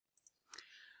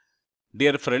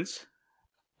Dear friends,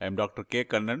 I am Dr. K.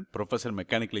 Kannan, Professor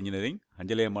Mechanical Engineering,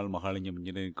 Anjalayamal Mahalingam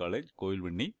Engineering College,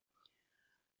 Kovilvanni.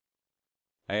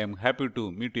 I am happy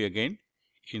to meet you again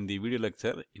in the video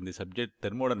lecture in the subject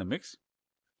thermodynamics.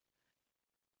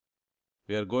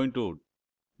 We are going to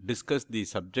discuss the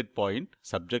subject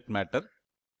matter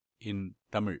in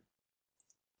Tamil.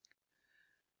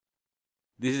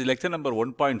 This is lecture number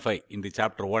 1.5 in the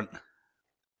chapter 1,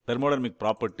 thermodynamic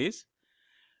properties.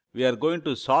 We are going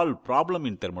to solve problem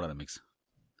in thermodynamics.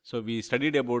 So we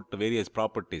studied about various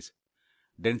properties,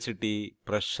 density,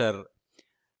 pressure,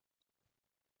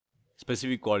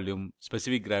 specific volume,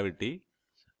 specific gravity,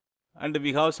 and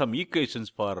we have some equations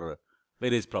for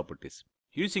various properties.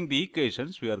 Using the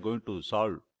equations, we are going to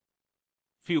solve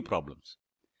few problems.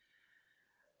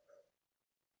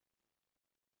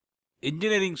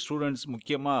 Engineering students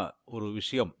முக்கியமா ஒரு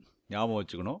விஷயம் ஞாபகம்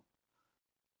வச்சுக்கணும்.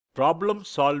 Problem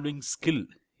solving skill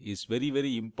is very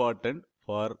important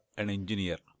for an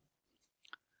engineer.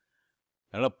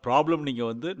 அதனால problem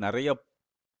நீங்க நிறைய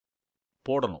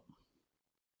போடணும்.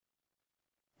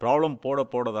 Problem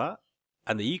போட தான்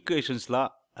அந்த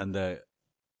ஈக்குவேஷன்ஸ்லாம் அந்த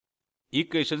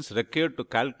equations required to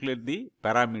calculate the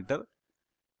parameter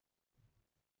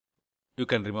you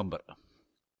can remember.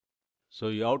 So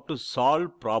you have to solve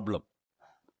problem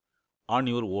on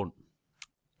your own.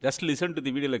 Just listen to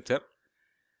the video lecture.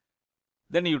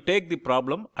 Then you take the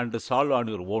problem and solve on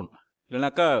your own.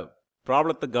 இல்லைனாக்கா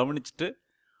ப்ராப்ளத்தை கவனிச்சுட்டு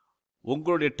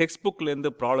உங்களுடைய text புக்லேருந்து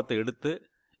ப்ராப்ளத்தை எடுத்து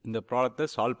இந்த ப்ராப்ளத்தை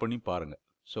solve பண்ணி பாருங்க.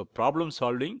 So problem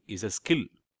solving is a skill.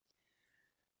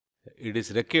 It is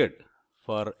required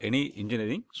for any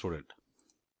engineering student.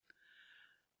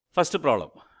 First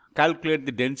problem. Calculate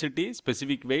the density,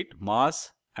 specific weight, mass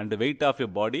and the weight of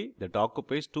a body that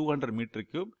occupies 200 meter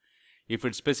cube. If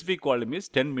its specific volume is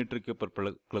 10 meter cube per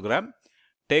kilogram,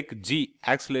 take G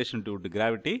acceleration due to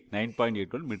gravity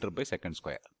 9.81 meter by second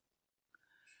square.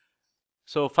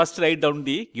 So first write down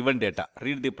the given data.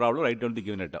 Read the problem, write down the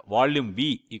given data. Volume V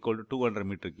equal to 200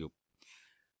 meter cube.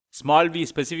 Small v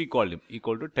specific volume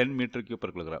equal to 10 meter cube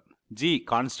per kilogram. G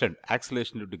constant,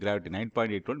 acceleration due to gravity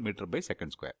 9.81 meter by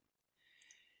second square.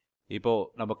 இப்போ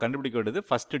நம்ம கண்டுபிடிக்க வேண்டியது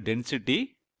first density.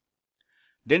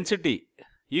 Density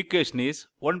equation is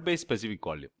 1 by specific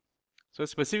volume. So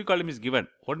specific volume is given.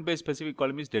 1 by specific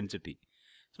volume is density.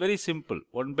 It's very simple.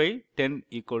 1 by 10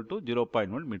 equal to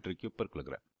 0.1 meter cube per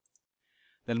kilogram.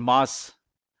 Then mass.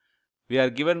 We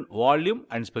are given volume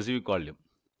and specific volume.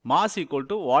 Mass equal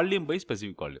to volume by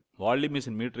specific volume. Volume is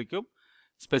in meter cube.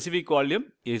 Specific volume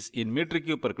is in meter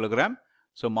cube per kilogram.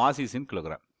 So mass is in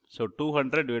kilogram. So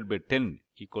 200 divided by 10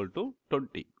 equal to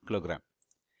 20 kilogram.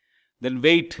 Then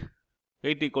weight.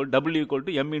 Weight equal to W equal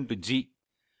to M into G.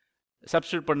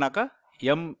 Substitute pannaka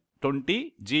M 20,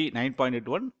 G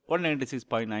 9.81,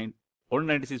 196.9,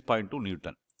 196.2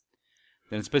 Newton.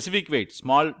 Then specific weight,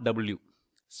 small w.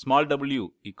 Small w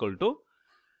equal to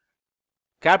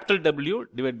capital W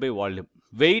divided by volume.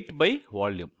 Weight by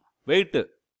volume. Weight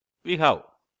we have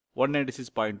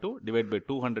 196.2 divided by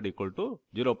 200 equal to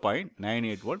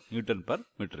 0.981 Newton per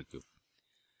meter cube.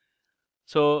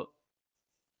 So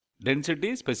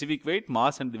density, specific weight,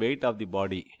 mass and the weight of the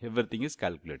body, everything is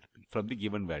calculated from the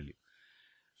given value.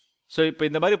 So இப்போ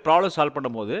இந்த மாதிரி problem solve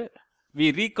பண்ணும்போது we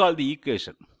recall the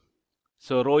equation.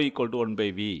 So rho equal to 1 by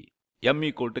V, M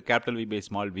equal to capital V by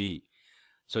small v.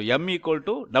 So M equal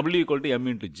to W equal to M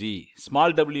into G, small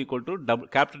w equal to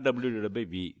capital W divided by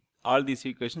V. All these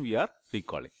equations we are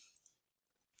recalling.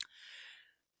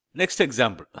 Next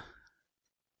example.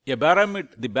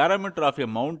 The barometer of a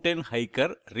mountain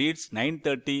hiker reads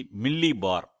 930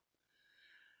 millibar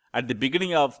at the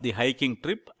beginning of the hiking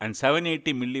trip and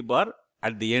 780 millibar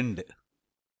at the end,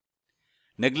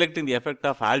 neglecting the effect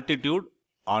of altitude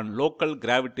on local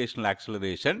gravitational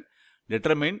acceleration.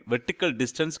 Determine vertical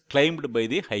distance climbed by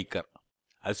the hiker,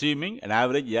 assuming an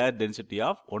average air density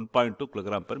of 1.2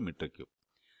 kg per meter cube.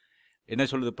 என்ன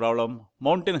சொல்லுது problem?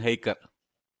 Mountain hiker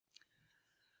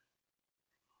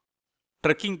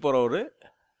trekking போகிறவர்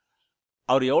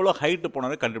அவர் எவ்வளோ height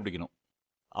போனாரு கண்டுபிடிக்கணும்.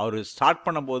 அவர் start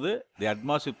பண்ணும்போது தி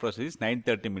atmosphere pressure is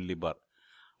 930 millibar.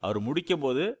 அவர் முடிக்கும்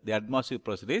போது தி atmosphere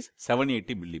pressure is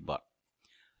 780 millibar.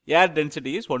 Air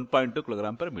density is 1.2 kg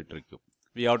per meter cube.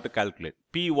 We have to calculate.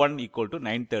 P1 equal to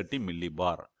 930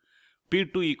 millibar.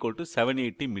 P2 equal to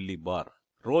 780 millibar.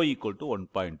 Rho equal to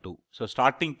 1.2. So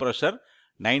starting pressure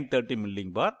 930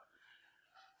 millibar.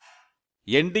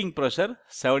 Ending pressure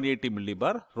 780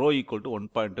 millibar. Rho equal to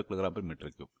 1.2 kg per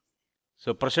meter cube.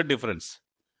 So pressure difference.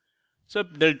 So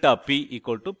delta P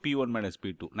equal to P1 minus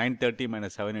P2. 930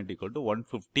 minus 780 equal to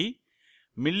 150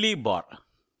 millibar.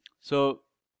 So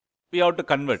we have to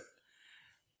convert.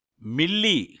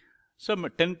 Milli. So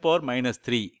 10 power minus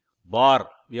 3 bar,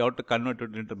 we have to convert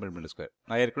it into meter square.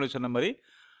 Now, I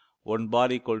 1 bar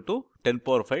equal to 10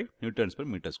 power 5 newtons per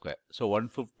meter square. So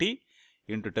 150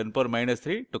 into 10 power minus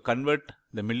 3 to convert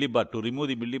the millibar, to remove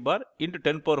the millibar, into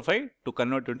 10 power 5 to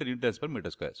convert into newtons per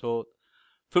meter square. So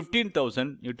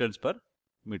 15,000 newtons per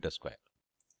meter square.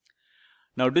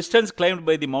 Now, distance climbed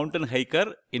by the mountain hiker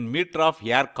in meter of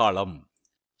air column.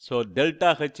 So delta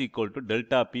H equal to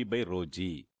delta P by rho G.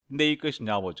 In the equation,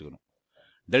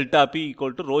 delta P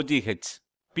equal to rho G H.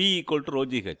 P equal to rho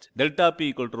G H. Delta P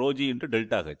equal to rho G into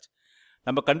delta H.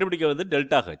 நம்ம கண்டுபிடிக்கிறது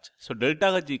delta H. So delta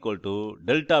H equal to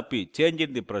delta P, change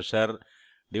in the pressure,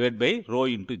 divided by rho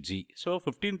into G. So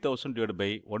 15,000 divided by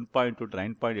 1.2 to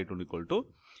 9.81 equal to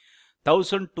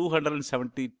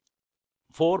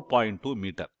 1274.2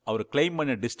 meter. Our claim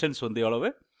பண்ண distance வந்து எவ்வளவு?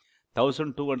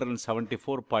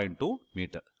 1274.2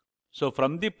 meter. So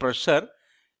from the pressure,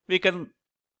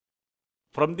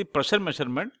 from the pressure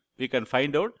measurement, we can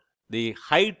find out the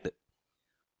height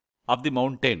of the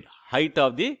mountain, height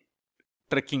of the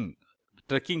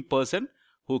trekking person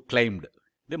who climbed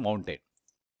the mountain.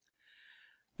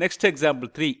 Next example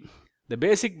 3. The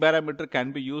basic parameter can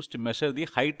be used to measure the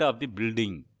height of the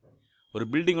building. ஒரு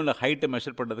building உள்ள height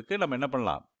measure பண்றதுக்கு நம்ம என்ன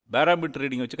பண்ணலாம்? Barometer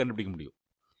reading வச்சு கண்டுபிடிக்க முடியும்.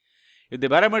 If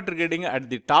the barometer reading at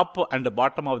the top and the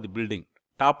bottom of the building,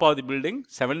 top of the building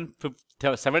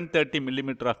 730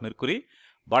 millimeter of mercury,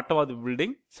 bottom of the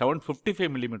building 755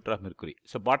 millimeter of mercury.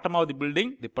 So bottom of the building,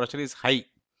 the pressure is high.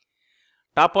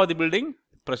 Top of the building,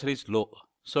 pressure is low.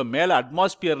 So மேல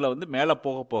atmosphere வந்து மேல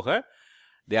போக போக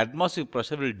the atmospheric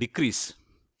pressure will decrease.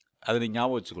 அதை நீங்க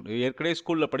ஞாபகம் வச்சுக்கணும். ஏற்கனவே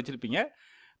ஸ்கூல்ல படிச்சிருப்பீங்க.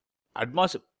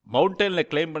 மவுண்டன்ல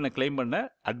கிளைம் பண்ண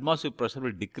atmospheric pressure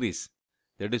will decrease.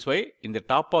 That is why in the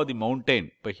top of the mountain,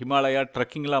 இப்போ ஹிமாலயா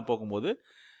ட்ரெக்கிங்லாம் போகும்போது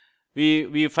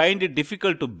we find it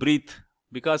difficult to breathe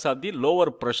because of the lower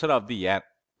pressure of the air.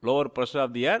 Lower pressure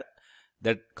of the air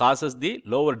that causes the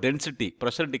lower density.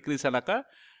 Pressure decrease ஆனாக்கா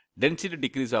density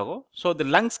decrease ஆகும். So the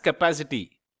lungs capacity,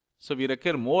 so we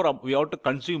require more, we have to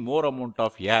consume more amount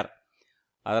of air.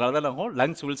 அதனால தான் நம்ம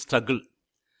lungs will struggle.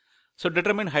 So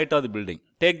determine height of the building.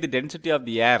 Take the density of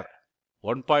the air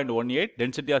 1.18,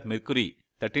 density of mercury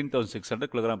 13,600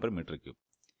 kg per meter cube.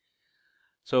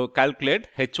 So calculate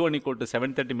H1 equal to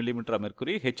 730 millimeter of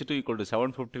mercury, H2 equal to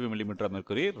 755 millimeter of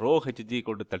mercury, rho Hg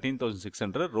equal to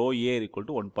 13,600, rho air equal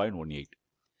to 1.18.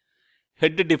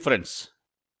 Head difference,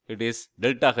 it is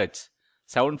delta H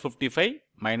 755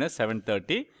 minus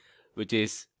 730, which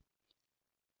is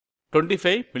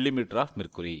 25 millimeter of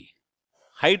mercury.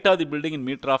 Height of the building in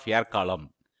meter of air column.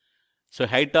 So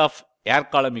height of air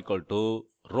column equal to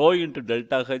rho into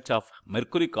delta H of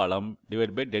mercury column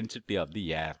divided by density of the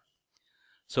air.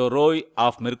 So rho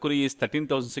of mercury is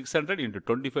 13,600 into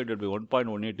 25 divided by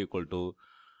 1.18 equal to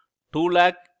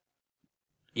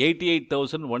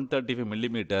 2,88,135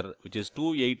 millimeter, which is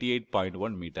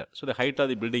 288.1 meter. So the height of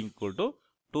the building equal to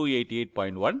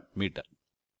 288.1 meter.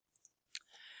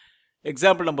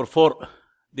 Example number 4.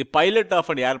 The pilot of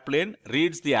an airplane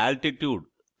reads the altitude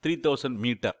 3000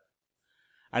 meter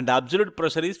and absolute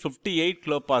pressure is 58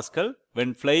 kilopascal when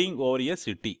flying over a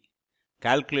city.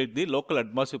 Calculate the local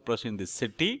atmospheric pressure in the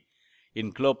city in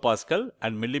kilopascal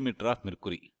and millimeter of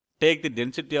mercury. Take the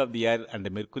density of the air and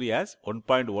the mercury as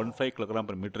 1.15 kg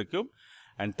per meter cube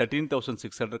and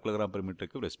 13,600 kg per meter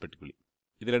cube respectively.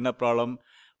 This is a problem.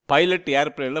 Pilot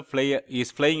airplane is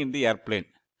flying in the airplane.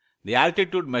 The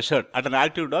altitude measured at an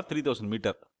altitude of 3000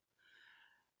 meter.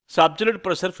 So absolute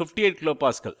pressure 58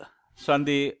 kilopascal. So on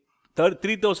the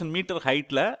 3000 meter height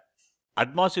la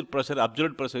atmospheric pressure,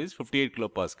 absolute pressure is 58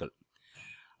 kilopascal.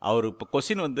 Our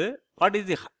question வந்து what is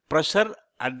the pressure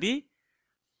at the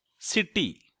city?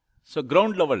 So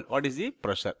ground level, what is the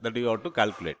pressure that you have to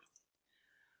calculate?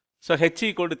 So H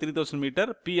equal to 3000 meter,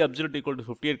 P absolute equal to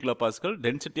 58 kilopascal,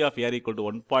 density of air equal to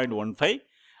 1.15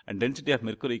 and density of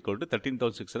mercury equal to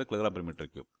 13,600 kg per meter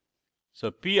cube. So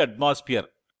P atmosphere,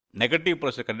 negative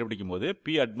pressure கண்டுபிடிக்கும் போது P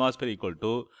atmosphere equal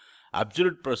to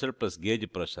absolute pressure plus gauge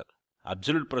pressure.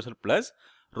 Absolute pressure plus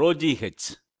rho GH.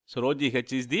 So rho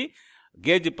GH is the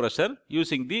gauge pressure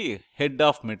using the head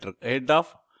of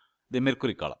the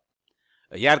mercury column,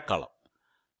 air column.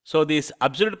 So this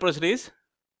absolute pressure is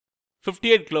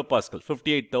 58 kilopascal,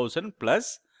 58,000 plus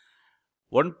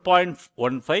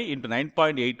 1.15 into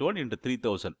 9.81 into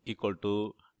 3000 equal to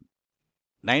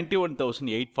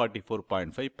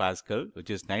 91,844.5 pascal, which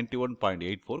is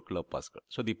 91.84 kilopascal.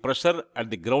 So the pressure at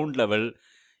the ground level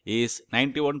is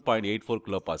 91.84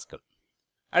 kilopascal.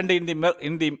 And in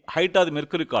the height of the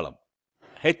mercury column,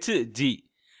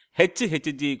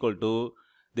 Hg equal to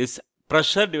this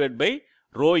pressure divided by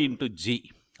rho into G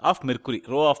of mercury,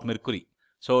 rho of mercury.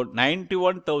 So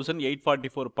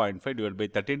 91,844.5 divided by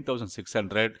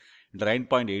 13,600 into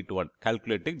 9.81,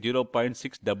 calculating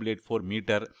 0.6884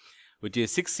 meter, which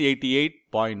is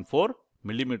 688.4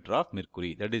 millimeter of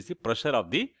mercury. That is the pressure of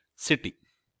the city.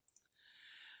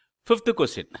 Fifth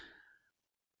question.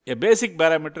 A basic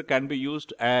barometer can be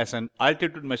used as an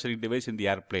altitude measuring device in the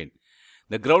airplane.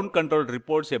 The ground control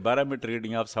reports a barometer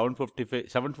reading of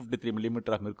 753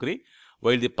 millimeter of mercury,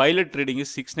 while the pilot reading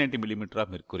is 690 millimeter of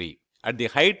mercury. At the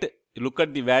height, look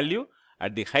at the value.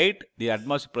 At the height, the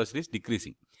atmospheric pressure is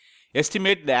decreasing.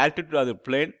 Estimate the altitude of the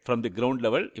plane from the ground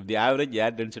level if the average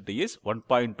air density is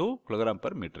 1.2 kg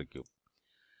per meter cube.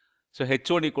 So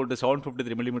H1 equal to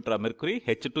 753 millimeter of mercury,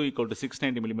 H2 equal to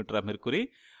 690 millimeter of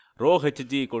mercury, rho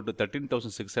Hg equal to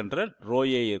 13,600, rho A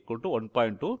equal to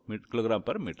 1.2 kg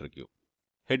per meter cube.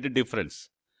 Head difference,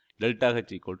 delta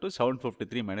H equal to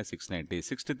 753 minus 690,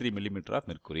 63 millimeter of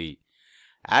mercury.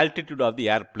 Altitude of the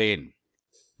airplane,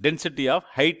 density of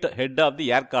height head of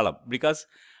the air column, because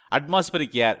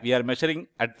atmospheric air we are measuring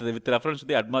with reference to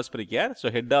the atmospheric air. So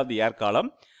head of the air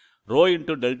column, rho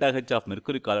into delta H of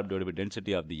mercury column divided by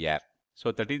density of the air.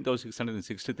 So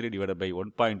 13,663 divided by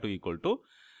 1.2 equal to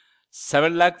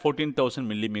 7,14,000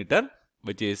 millimeter,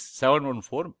 which is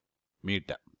 714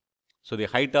 meter. So the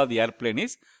height of the airplane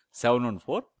is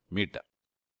 714 meter.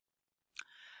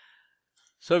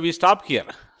 So we stop here.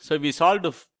 So we solved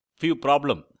a few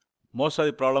problems. Most of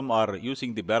the problem are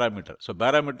using the barometer. So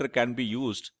barometer can be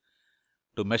used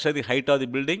to measure the height of the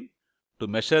building, to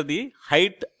measure the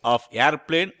height of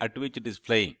airplane at which it is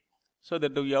flying. So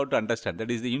that we have to understand. That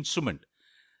is the instrument.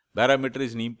 Barometer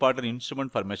is an important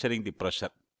instrument for measuring the pressure.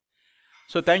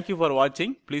 So thank you for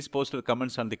watching. Please post your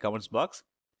comments on the comments box.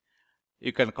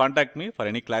 You can contact me for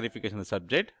any clarification on the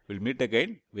subject. We'll meet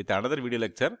again with another video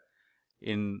lecture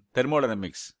in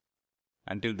thermodynamics.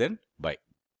 Until then,